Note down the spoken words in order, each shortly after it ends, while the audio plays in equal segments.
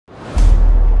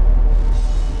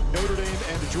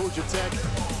Georgia Tech.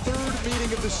 Third meeting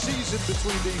of the season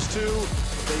between these two.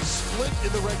 They split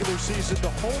in the regular season, the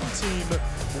home team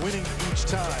winning each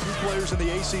time. Two players in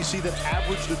the ACC that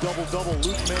averaged a double-double.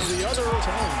 Luke May the other.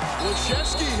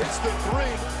 Laszewski hits the three.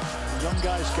 The young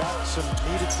guys got some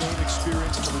needed game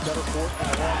experience and will be better for it in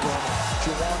the long run.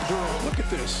 Juwan Durham. Look at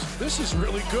this. This is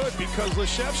really good because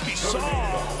Laszewski saw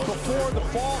before the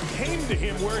ball came to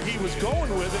him where he was going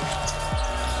with it.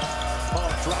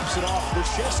 Drops it off.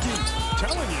 Laszewski,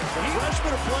 telling you, the freshmen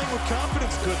are playing with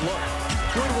confidence. Good look.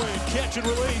 Goodwin, catch and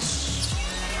release.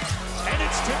 And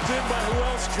it's tipped in by who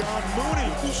else? John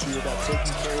Mooney this year about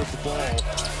taking care of the ball.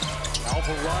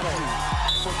 Alvarado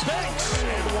for Banks.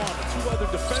 And one. Two other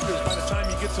defenders by the time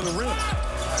he gets to the rim.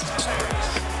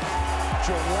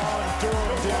 Juwan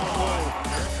Durham down low.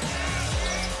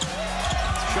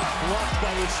 Shot blocked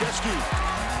by Laszewski.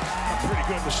 Pretty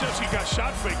good. Laszewski got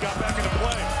shot fake, got back into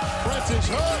play. Prentice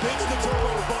hits the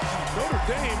turbo button. Notre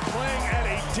Dame playing at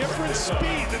a different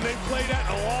speed than they played at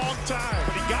in a long time.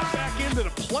 But he got back into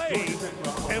the play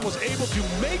and was able to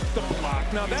make the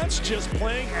block. Now that's just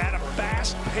playing at a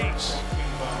fast pace.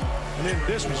 And then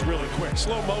this was really quick.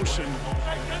 Slow motion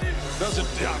doesn't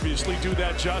obviously do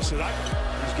that justice.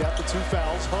 He's got the two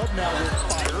fouls. Hub now will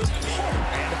fire.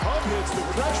 And Hub hits the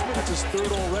freshman. It's his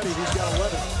third already. He's got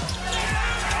 11.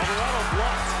 Alvarado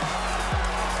blocked.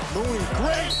 Mooney,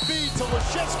 great feed to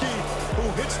Laszewski, who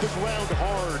hits the ground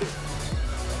hard.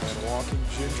 And walking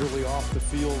gingerly off the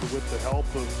field with the help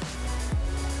of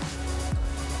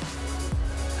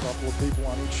a couple of people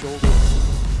on each shoulder.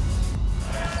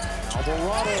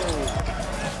 Alvarado.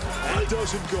 That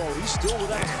doesn't go. He's still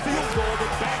without a field goal,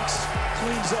 but Banks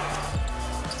cleans up.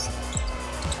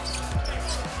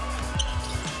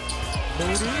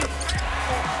 Mooney.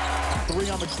 3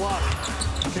 on the clock.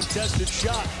 Contested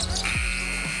shot.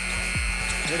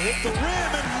 It hit the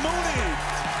rim, and Mooney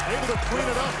able to clean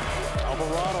it up.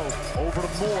 Alvarado over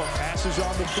to Moore. Passes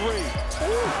on the 3.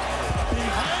 Ooh.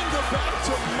 Behind the back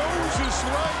to Moses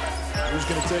Wright. Who's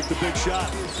going to take the big shot?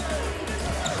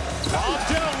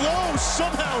 Down low.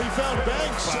 Somehow he found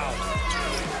Banks. Wow.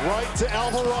 Right to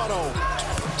Alvarado.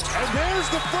 And there's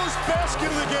the first basket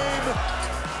of the game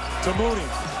to Mooney.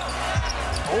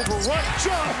 Over Wright.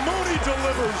 John Mooney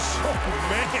delivers. Oh,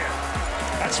 man.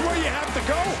 That's where you have to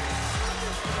go.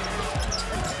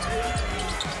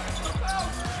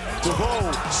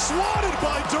 DeVoe swatted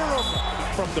by Durham.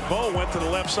 From DeVoe went to the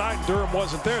left side and Durham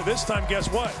wasn't there. This time, guess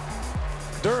what?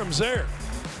 Durham's there.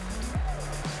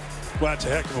 Well, that's a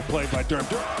heck of a play by Durham.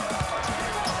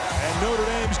 And Notre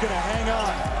Dame's going to hang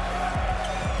on.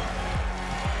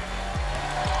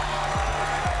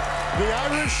 The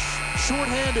Irish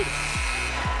shorthanded.